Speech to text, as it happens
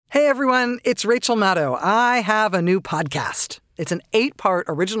everyone, it's Rachel Maddow. I have a new podcast. It's an 8-part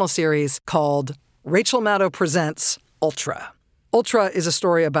original series called Rachel Maddow Presents Ultra. Ultra is a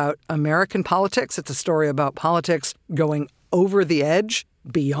story about American politics. It's a story about politics going over the edge,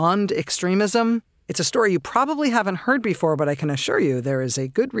 beyond extremism. It's a story you probably haven't heard before, but I can assure you there is a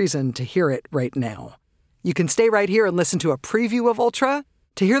good reason to hear it right now. You can stay right here and listen to a preview of Ultra.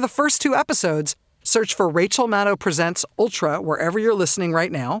 To hear the first 2 episodes, search for Rachel Maddow Presents Ultra wherever you're listening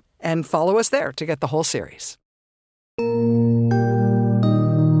right now, and follow us there to get the whole series.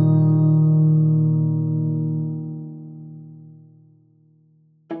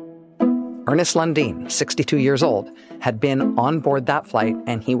 Ernest Lundeen, 62 years old, had been on board that flight,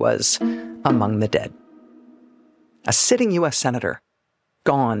 and he was among the dead. A sitting U.S. senator,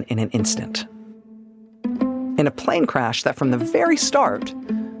 gone in an instant. In a plane crash that from the very start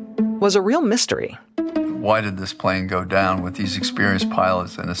was a real mystery. Why did this plane go down with these experienced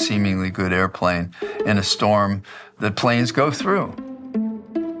pilots and a seemingly good airplane in a storm that planes go through?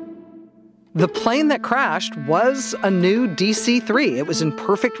 The plane that crashed was a new DC-3. It was in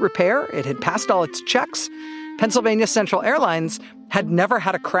perfect repair. It had passed all its checks. Pennsylvania Central Airlines had never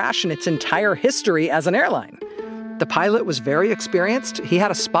had a crash in its entire history as an airline. The pilot was very experienced. He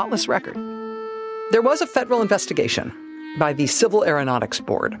had a spotless record. There was a federal investigation by the Civil Aeronautics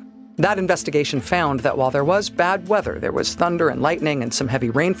Board. That investigation found that while there was bad weather, there was thunder and lightning and some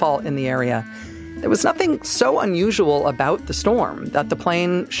heavy rainfall in the area, there was nothing so unusual about the storm that the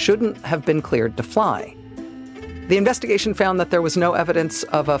plane shouldn't have been cleared to fly. The investigation found that there was no evidence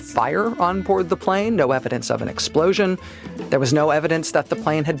of a fire on board the plane, no evidence of an explosion. There was no evidence that the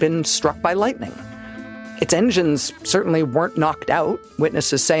plane had been struck by lightning. Its engines certainly weren't knocked out.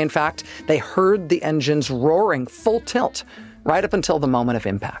 Witnesses say, in fact, they heard the engines roaring full tilt right up until the moment of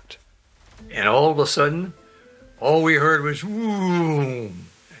impact. And all of a sudden, all we heard was, whoom.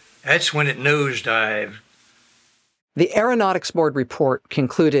 That's when it nosedived. The Aeronautics Board report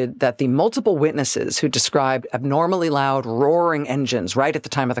concluded that the multiple witnesses who described abnormally loud, roaring engines right at the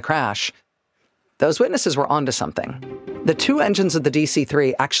time of the crash, those witnesses were onto something. The 2 engines of the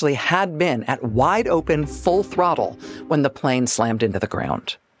DC-3 actually had been at wide open, full throttle when the plane slammed into the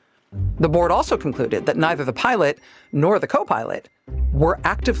ground. The board also concluded that neither the pilot nor the co-pilot were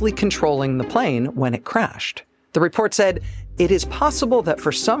actively controlling the plane when it crashed. The report said, it is possible that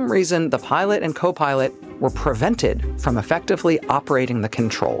for some reason the pilot and co-pilot were prevented from effectively operating the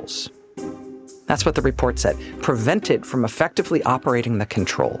controls. That's what the report said, prevented from effectively operating the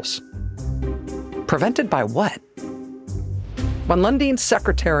controls. Prevented by what? When Lundeen's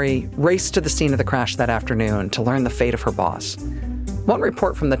secretary raced to the scene of the crash that afternoon to learn the fate of her boss, one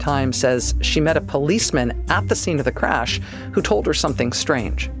report from the Times says she met a policeman at the scene of the crash who told her something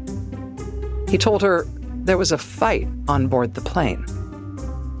strange. He told her there was a fight on board the plane.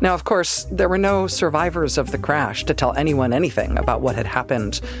 Now, of course, there were no survivors of the crash to tell anyone anything about what had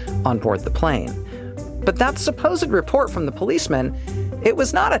happened on board the plane. But that supposed report from the policeman, it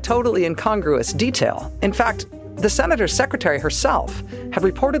was not a totally incongruous detail. In fact, the senator's secretary herself had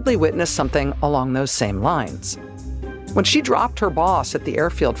reportedly witnessed something along those same lines. When she dropped her boss at the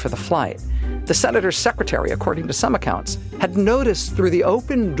airfield for the flight, the senator's secretary, according to some accounts, had noticed through the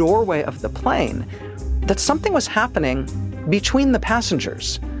open doorway of the plane that something was happening between the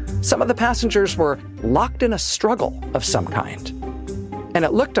passengers. Some of the passengers were locked in a struggle of some kind. And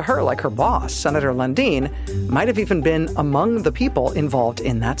it looked to her like her boss, Senator Lundeen, might have even been among the people involved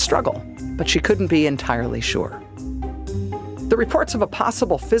in that struggle, but she couldn't be entirely sure. The reports of a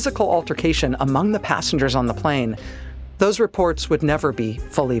possible physical altercation among the passengers on the plane, those reports would never be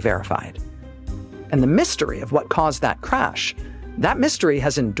fully verified. And the mystery of what caused that crash, that mystery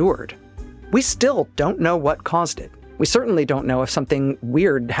has endured. We still don't know what caused it. We certainly don't know if something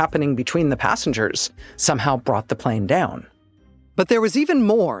weird happening between the passengers somehow brought the plane down. But there was even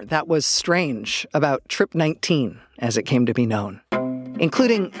more that was strange about Trip 19, as it came to be known,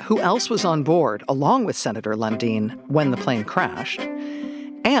 including who else was on board along with Senator Lundeen when the plane crashed,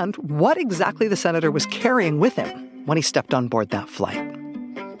 and what exactly the senator was carrying with him when he stepped on board that flight.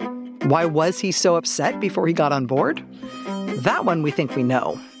 Why was he so upset before he got on board? That one we think we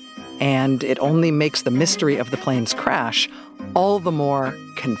know. And it only makes the mystery of the plane's crash all the more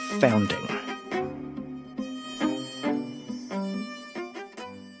confounding.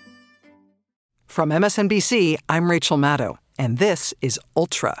 From MSNBC, I'm Rachel Maddow, and this is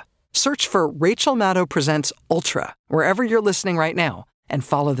Ultra. Search for Rachel Maddow Presents Ultra wherever you're listening right now and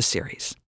follow the series.